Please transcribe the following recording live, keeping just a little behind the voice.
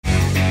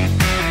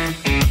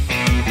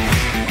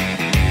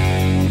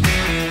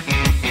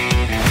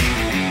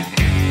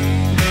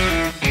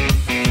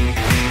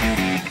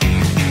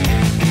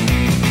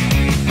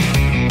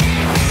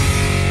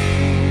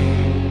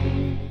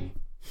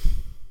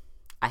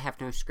have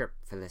no script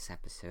for this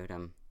episode.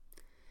 I'm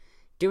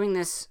doing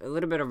this a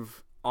little bit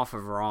off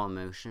of raw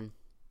emotion.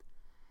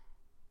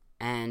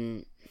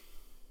 And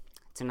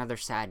it's another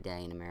sad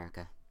day in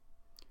America.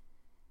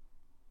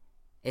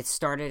 It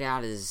started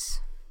out as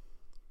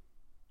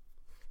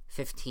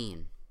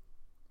 15.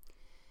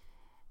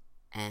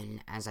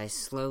 And as I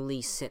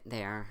slowly sit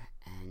there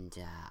and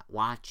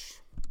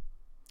watch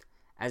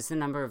as the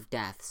number of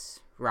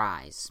deaths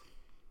rise,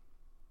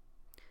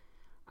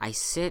 I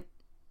sit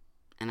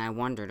and I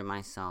wonder to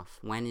myself,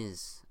 when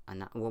is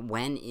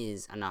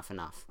enough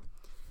enough?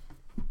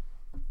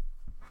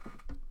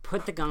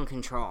 Put the gun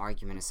control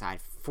argument aside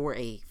for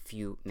a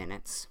few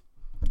minutes.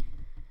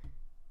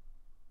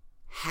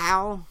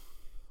 How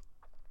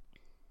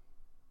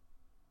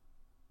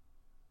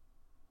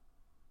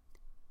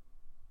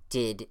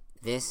did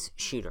this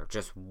shooter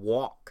just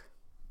walk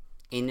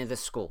into the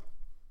school?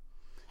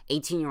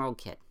 18-year-old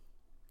kid,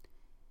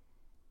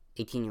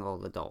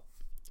 18-year-old adult,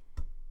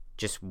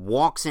 just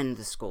walks into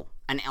the school,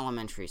 an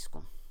elementary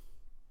school.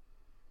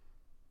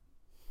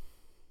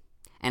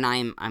 And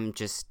I'm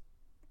just,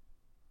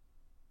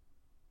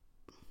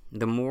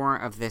 the more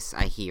of this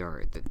I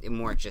hear, the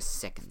more it just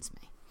sickens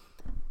me.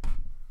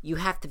 You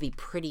have to be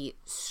pretty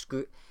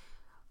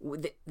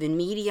the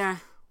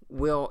media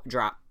will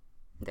drop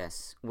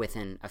this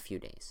within a few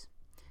days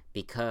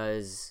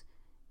because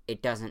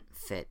it doesn't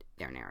fit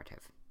their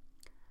narrative.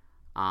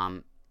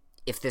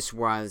 If this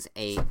was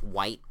a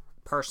white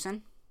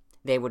person,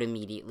 they would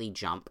immediately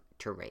jump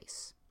to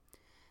race.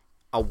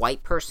 A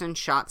white person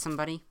shot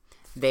somebody,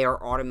 they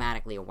are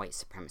automatically a white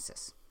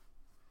supremacist.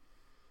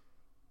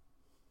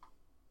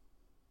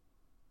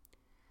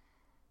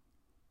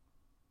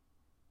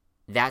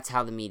 That's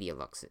how the media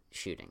looks at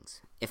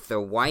shootings. If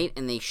they're white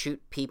and they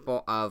shoot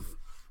people of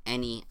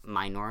any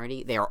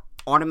minority, they are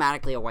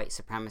automatically a white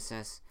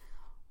supremacist,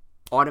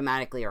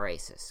 automatically a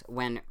racist.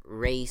 When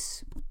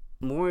race,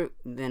 more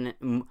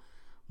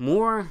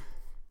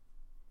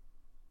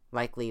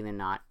likely than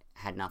not,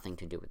 had nothing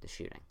to do with the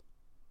shooting.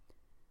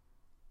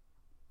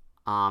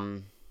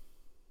 And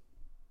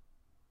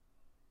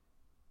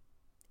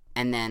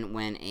then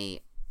when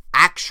a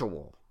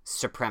actual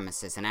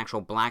supremacist, an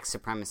actual black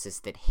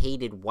supremacist that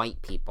hated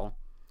white people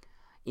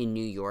in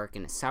New York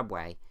in a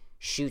subway,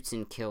 shoots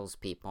and kills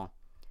people,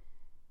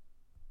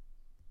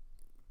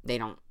 they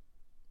don't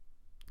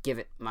give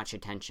it much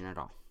attention at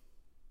all.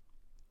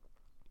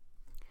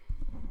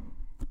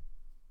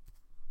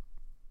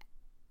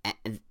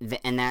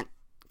 And that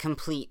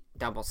complete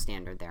double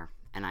standard there,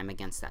 and I'm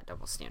against that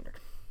double standard.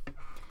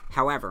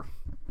 However,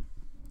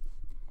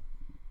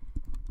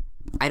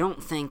 I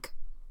don't think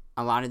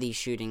a lot of these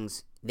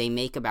shootings they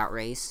make about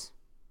race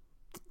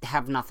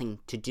have nothing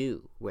to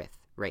do with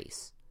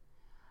race.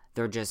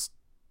 They're just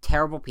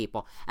terrible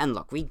people. And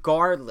look,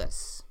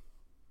 regardless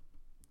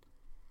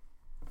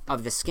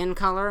of the skin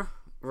color,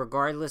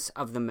 regardless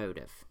of the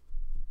motive,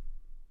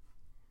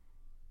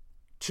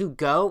 to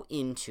go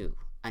into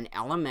an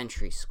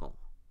elementary school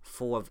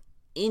full of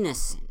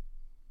innocent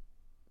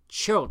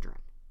children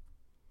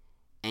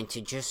and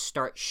to just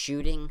start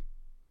shooting,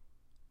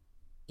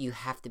 you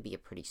have to be a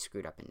pretty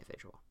screwed up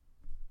individual.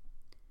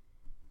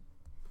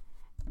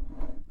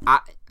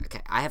 I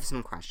have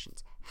some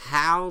questions.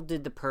 How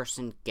did the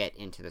person get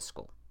into the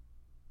school?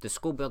 The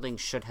school building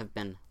should have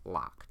been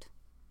locked.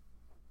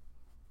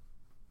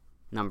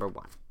 Number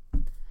one.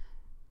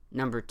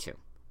 Number two,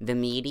 the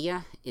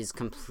media is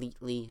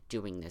completely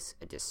doing this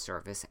a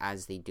disservice,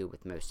 as they do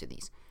with most of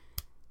these.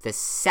 The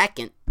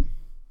second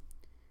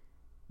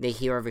they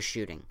hear of a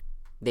shooting,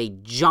 they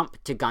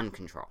jump to gun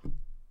control.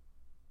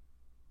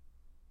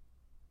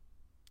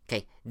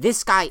 Okay,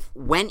 this guy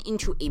went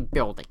into a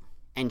building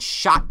and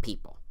shot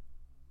people,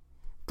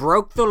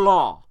 broke the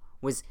law,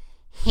 was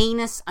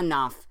heinous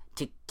enough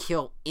to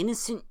kill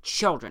innocent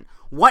children.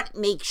 What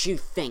makes you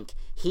think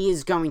he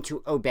is going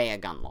to obey a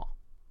gun law?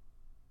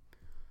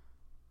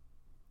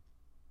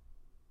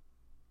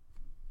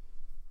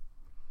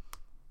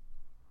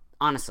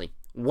 Honestly,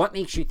 what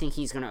makes you think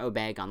he's going to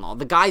obey a gun law?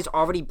 The guy's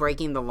already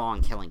breaking the law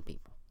and killing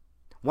people.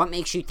 What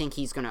makes you think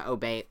he's going to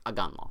obey a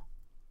gun law?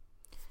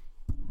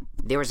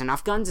 There is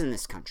enough guns in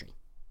this country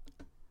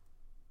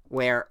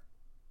where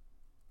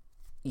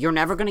you're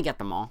never going to get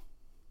them all,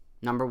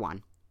 number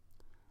one.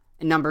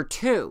 And number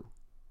two,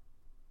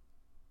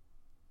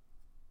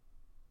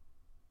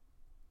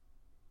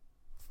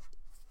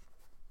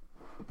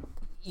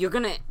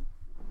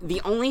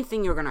 the only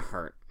thing you're going to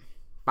hurt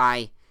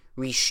by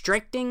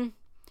restricting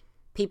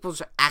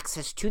people's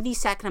access to the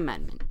Second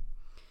Amendment,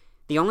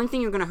 the only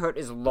thing you're going to hurt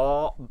is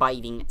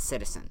law-abiding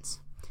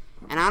citizens.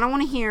 And I don't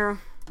want to hear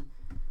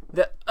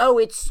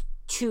it's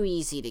too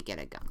easy to get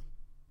a gun.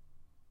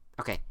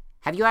 Okay,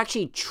 have you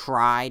actually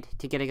tried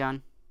to get a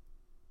gun?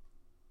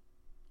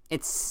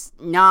 It's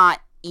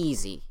not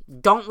easy.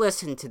 Don't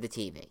listen to the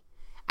TV.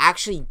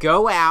 Actually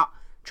go out,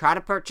 try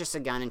to purchase a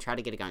gun, and try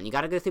to get a gun. You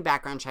got to go through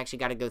background checks. You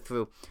got to go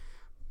through,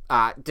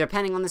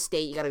 depending on the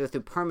state, you got to go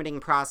through permitting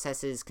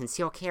processes,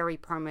 concealed carry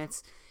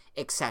permits,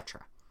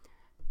 etc.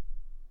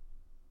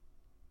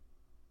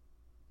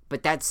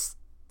 But that's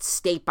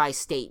state by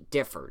state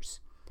differs.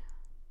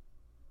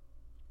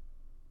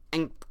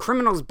 And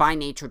criminals by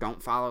nature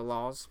don't follow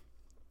laws.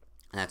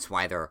 That's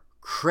why they're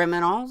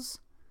criminals.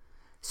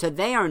 So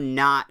they are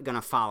not going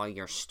to follow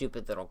your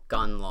stupid little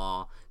gun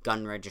law,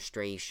 gun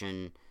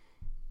registration,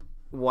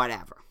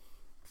 whatever.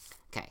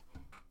 Okay.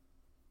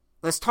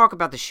 Let's talk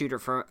about the shooter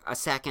for a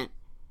second.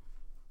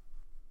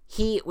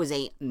 He was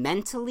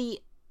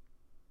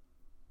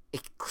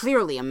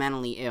clearly a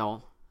mentally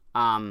ill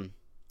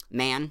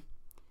man.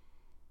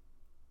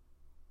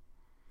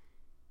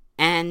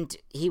 And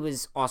he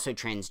was also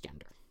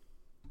transgender.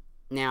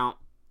 Now,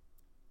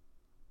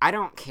 I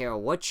don't care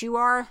what you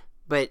are,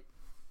 but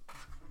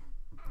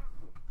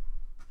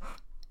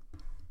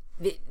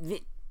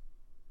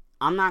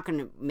I'm not going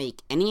to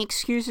make any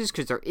excuses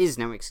because there is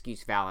no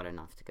excuse valid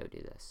enough to go do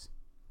this.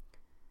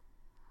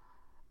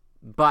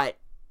 But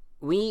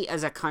we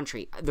as a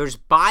country, there's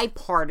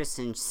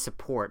bipartisan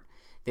support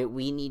that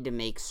we need to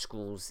make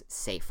schools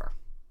safer.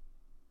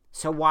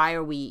 So why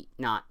are we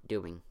not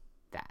doing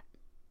that?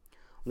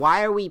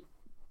 Why are we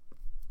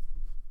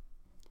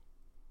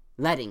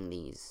letting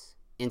these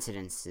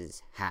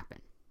incidences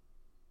happen?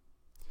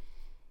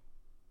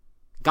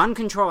 Gun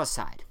control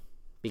aside,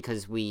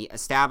 because we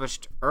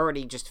established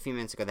already just a few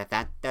minutes ago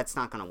that's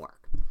not going to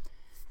work.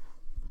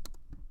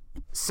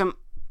 Some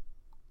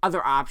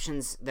other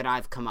options that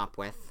I've come up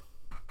with.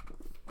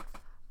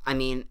 I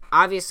mean,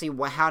 obviously,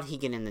 how did he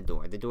get in the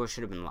door? The door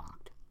should have been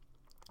locked.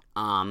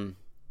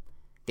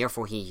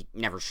 Therefore, he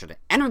never should have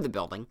entered the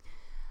building.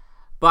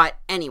 But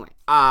anyway,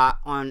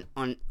 on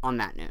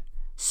that note,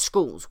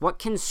 schools. What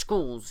can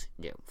schools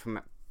do from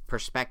a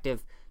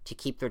perspective to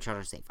keep their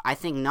children safe? I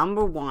think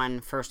number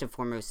one, first and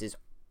foremost, is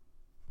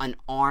an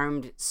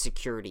armed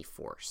security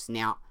force.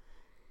 Now,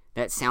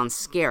 that sounds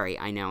scary,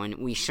 I know, and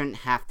we shouldn't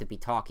have to be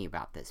talking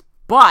about this.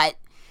 But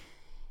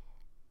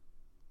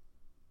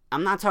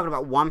I'm not talking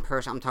about one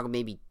person. I'm talking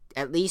maybe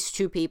at least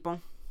two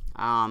people.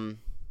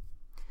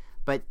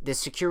 But the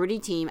security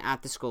team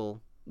at the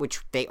school,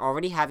 which they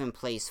already have in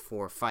place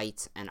for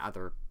fights and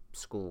other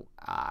school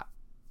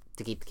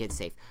to keep the kids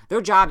safe.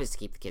 Their job is to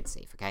keep the kids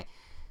safe, okay?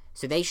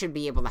 So they should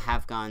be able to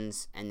have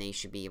guns, and they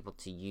should be able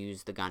to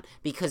use the gun.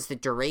 Because the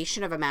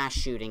duration of a mass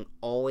shooting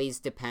always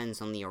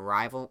depends on the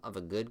arrival of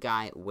a good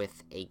guy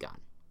with a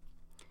gun.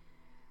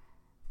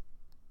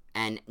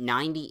 And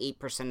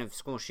 98% of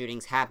school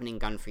shootings happen in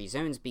gun-free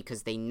zones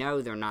because they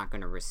know they're not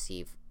going to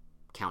receive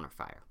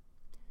counterfire.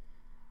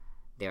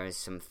 There is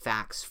some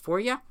facts for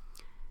you.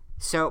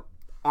 So,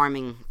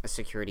 arming a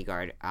security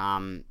guard,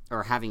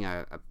 or having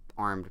a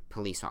armed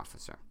police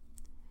officer.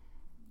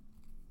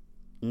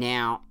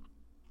 Now,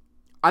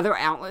 other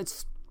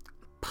outlets,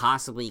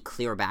 possibly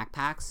clear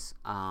backpacks.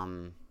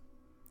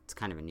 It's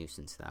kind of a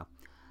nuisance, though.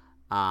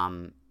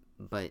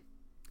 But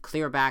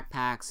clear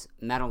backpacks,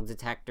 metal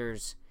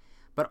detectors.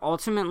 But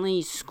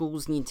ultimately,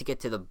 schools need to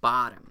get to the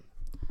bottom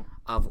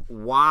of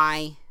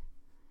why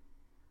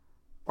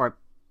are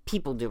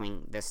people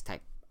doing this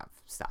type of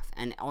stuff.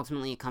 And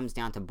ultimately, it comes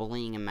down to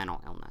bullying and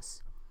mental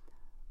illness.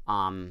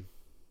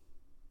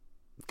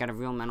 We've got a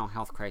real mental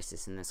health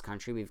crisis in this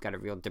country. We've got a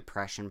real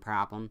depression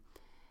problem.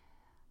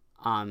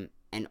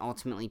 And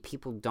ultimately,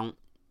 people don't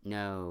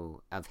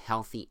know of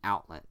healthy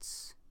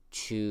outlets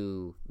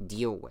to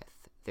deal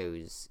with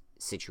those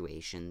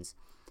situations.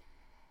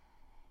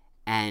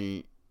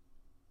 And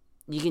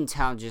you can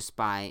tell just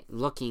by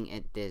looking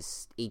at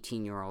this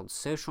 18-year-old's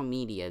social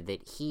media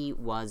that he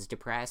was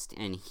depressed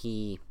and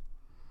he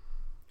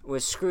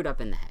was screwed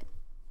up in the head.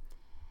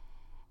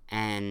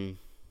 And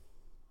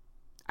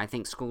I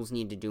think schools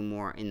need to do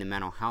more in the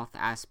mental health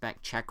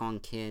aspect, check on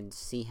kids,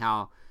 see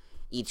how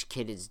each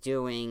kid is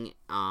doing,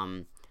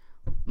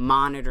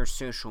 monitor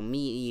social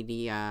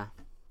media,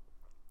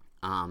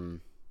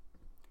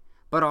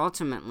 but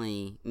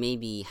ultimately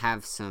maybe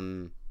have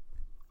some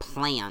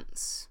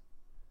plants,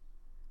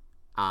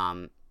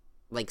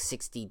 like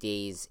 60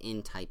 Days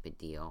In type of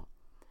deal,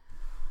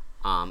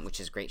 which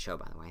is a great show,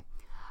 by the way.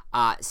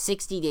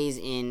 60 Days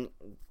In,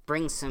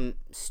 bring some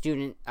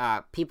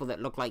people that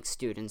look like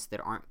students that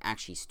aren't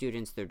actually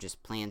students, they're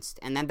just plants,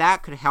 and then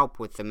that could help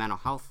with the mental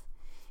health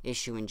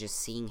issue and just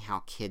seeing how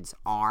kids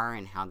are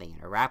and how they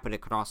interact, but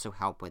it could also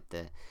help with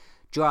the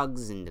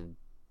drugs and the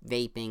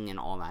vaping and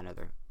all that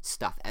other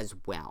stuff as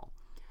well.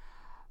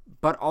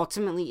 But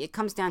ultimately, it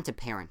comes down to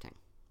parenting.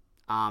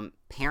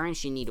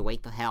 Parents, you need to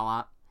wake the hell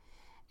up,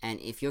 and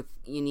if you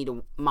need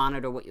to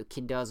monitor what your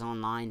kid does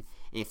online,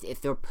 and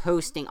if they're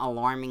posting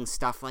alarming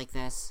stuff like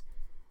this,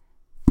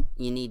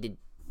 you need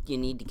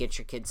to get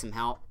your kid some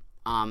help.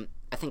 I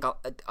think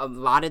a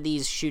lot of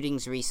these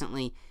shootings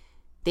recently,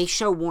 they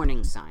show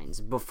warning signs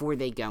before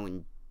they go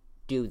and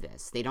do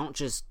this. They don't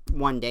just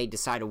one day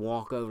decide to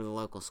walk over to the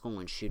local school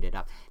and shoot it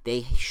up.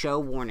 They show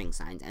warning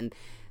signs, and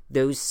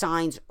those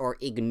signs are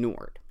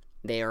ignored.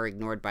 They are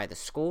ignored by the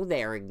school,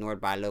 they are ignored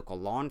by local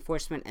law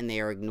enforcement, and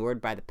they are ignored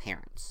by the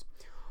parents.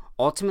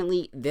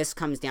 Ultimately, this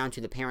comes down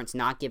to the parents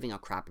not giving a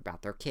crap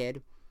about their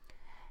kid,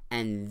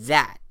 and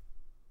that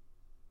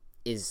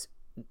is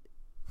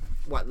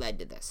what led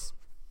to this.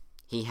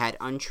 He had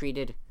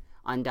untreated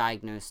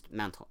undiagnosed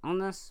mental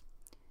illness.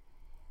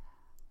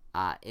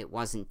 It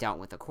wasn't dealt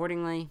with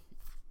accordingly.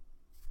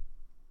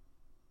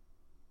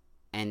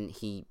 And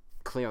he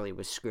clearly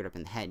was screwed up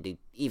in the head to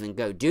even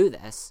go do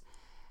this.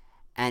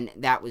 And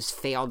that was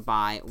failed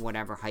by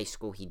whatever high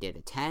school he did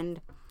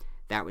attend.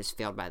 That was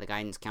failed by the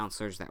guidance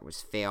counselors. That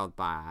was failed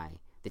by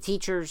the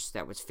teachers.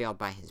 That was failed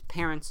by his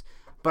parents.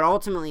 But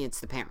ultimately, it's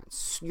the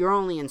parents. You're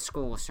only in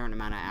school a certain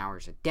amount of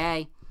hours a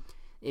day.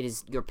 It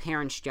is your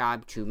parents'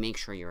 job to make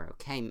sure you're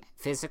okay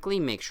physically,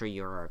 make sure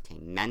you're okay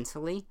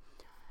mentally,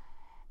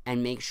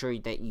 and make sure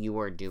that you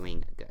are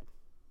doing good.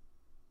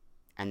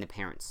 And the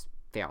parents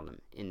failed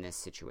him in this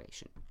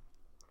situation.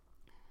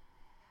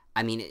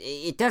 I mean,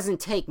 it doesn't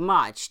take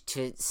much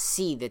to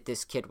see that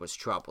this kid was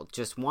troubled.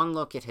 Just one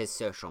look at his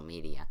social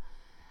media,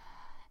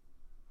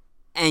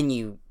 and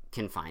you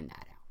can find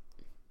that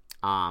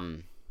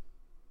out.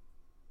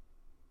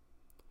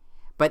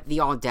 But the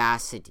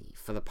audacity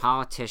for the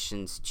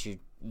politicians to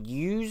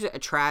use a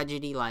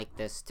tragedy like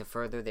this to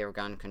further their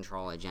gun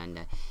control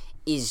agenda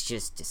is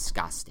just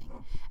disgusting.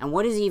 And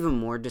what is even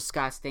more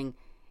disgusting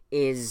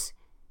is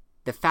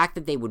the fact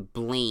that they would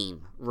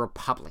blame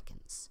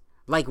Republicans.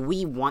 Like,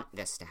 we want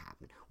this to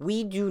happen.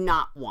 We do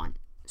not want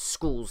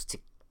schools to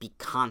be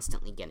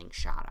constantly getting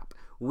shot up.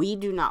 We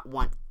do not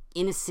want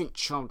innocent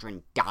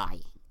children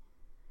dying.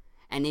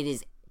 And it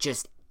is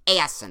just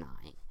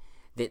asinine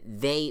that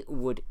they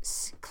would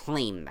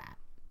claim that.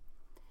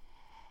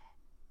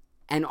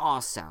 And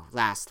also,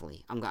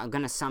 lastly, I'm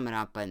going to sum it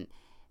up, and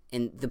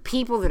the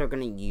people that are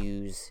going to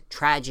use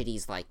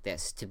tragedies like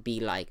this to be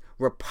like,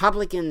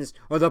 Republicans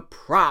are the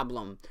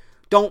problem.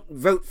 Don't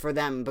vote for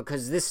them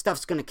because this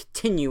stuff's going to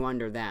continue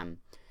under them.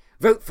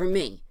 Vote for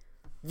me.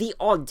 The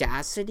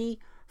audacity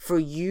for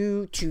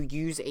you to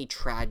use a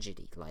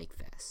tragedy like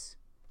this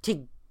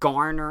to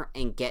garner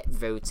and get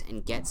votes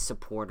and get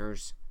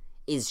supporters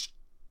is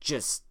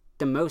just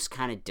the most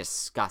kind of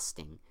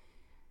disgusting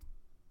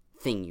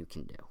thing you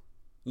can do.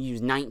 You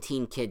use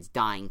 19 kids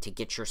dying to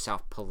get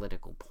yourself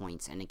political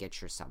points and to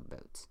get yourself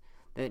votes.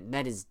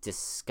 That is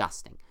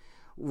disgusting.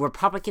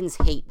 Republicans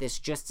hate this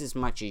just as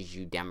much as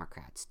you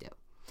Democrats do.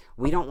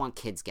 We don't want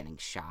kids getting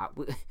shot.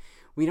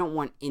 We don't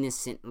want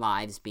innocent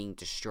lives being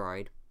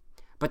destroyed.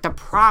 But the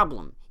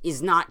problem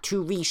is not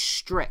to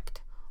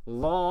restrict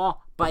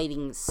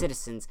law-abiding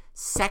citizens'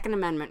 Second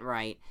Amendment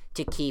right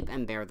to keep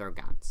and bear their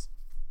guns.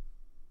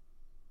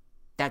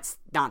 That's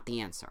not the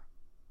answer.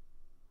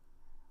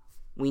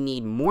 We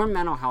need more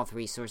mental health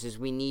resources.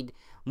 We need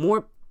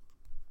more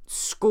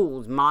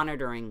schools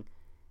monitoring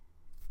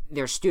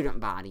their student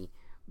body.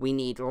 We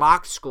need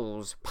locked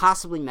schools,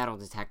 possibly metal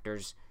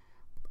detectors,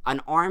 an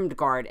armed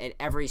guard at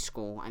every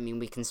school. I mean,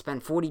 we can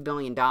spend $40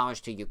 billion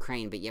to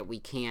Ukraine, but yet we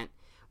can't.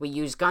 We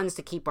use guns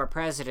to keep our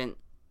president,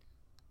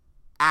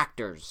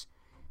 actors,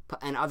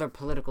 and other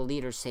political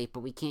leaders safe, but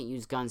we can't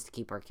use guns to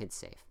keep our kids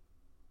safe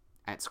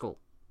at school.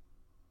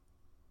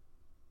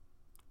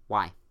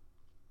 Why?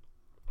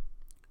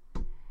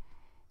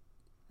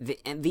 And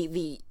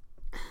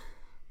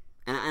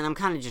I'm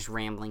kind of just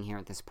rambling here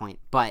at this point,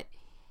 but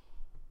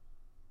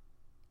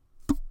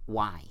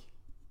why?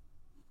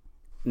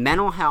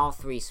 Mental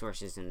health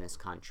resources in this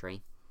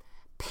country,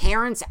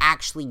 parents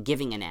actually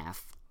giving an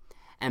F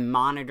and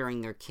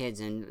monitoring their kids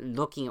and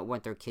looking at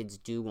what their kids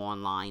do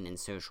online and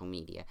social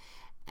media.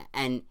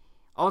 And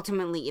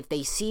ultimately, if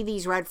they see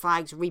these red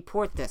flags,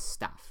 report this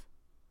stuff.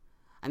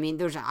 I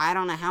mean, I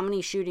don't know how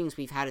many shootings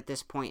we've had at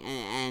this point,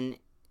 and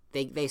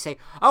they say,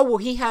 oh, well,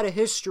 he had a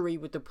history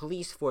with the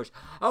police force.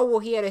 Oh, well,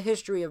 he had a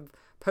history of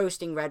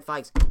posting red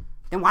flags.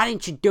 Then why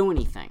didn't you do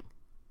anything?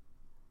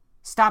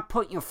 Stop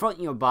putting your foot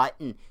in your butt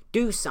and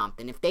do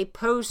something. If they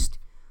post,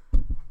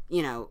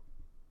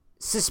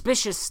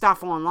 suspicious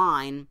stuff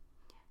online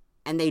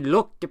and they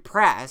look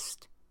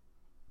depressed,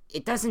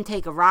 it doesn't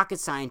take a rocket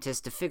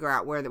scientist to figure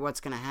out what's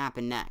going to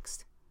happen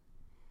next.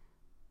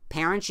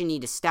 Parents, you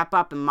need to step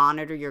up and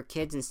monitor your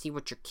kids and see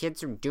what your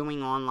kids are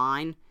doing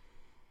online.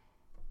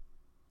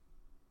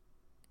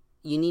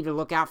 You need to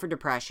look out for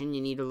depression.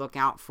 You need to look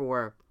out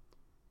for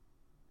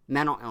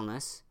mental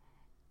illness.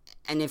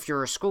 And if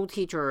you're a school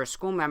teacher or a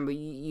school member,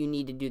 you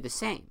need to do the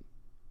same.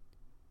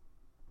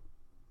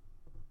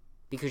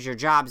 Because your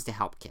job is to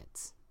help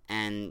kids.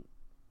 And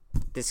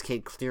this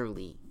kid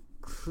clearly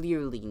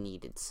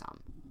needed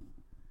some.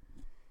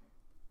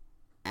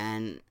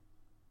 And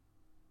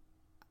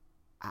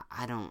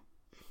I don't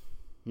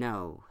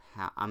know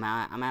how. I'm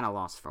at a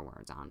loss for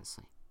words,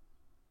 honestly.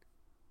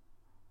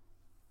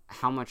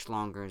 How much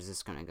longer is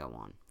this going to go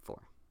on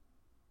for?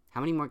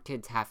 How many more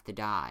kids have to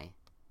die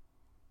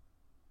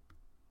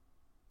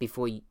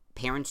before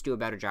parents do a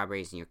better job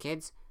raising your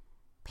kids?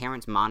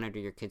 Parents monitor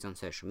your kids on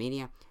social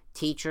media.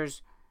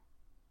 Teachers,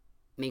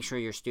 make sure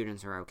your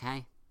students are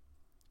okay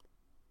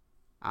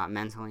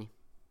mentally.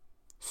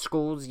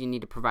 Schools, you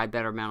need to provide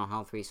better mental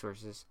health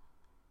resources.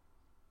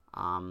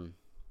 Arm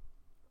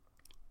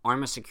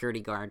a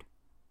security guard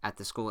at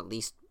the school, at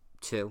least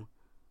 2.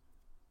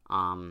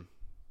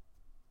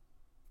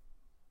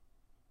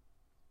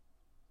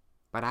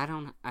 But I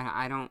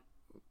don't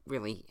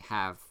really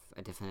have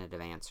a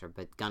definitive answer,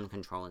 but gun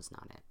control is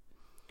not it.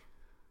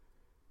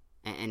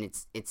 And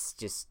it's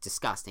just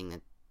disgusting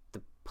that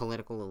the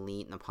political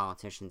elite and the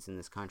politicians in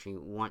this country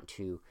want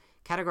to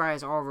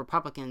categorize all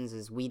Republicans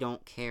as we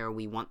don't care,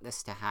 we want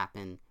this to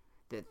happen.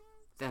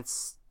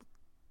 That's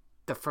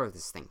the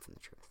furthest thing from the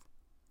truth.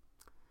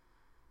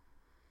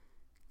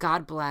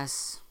 God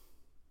bless.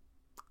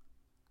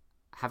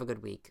 Have a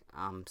good week.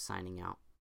 I'm signing out.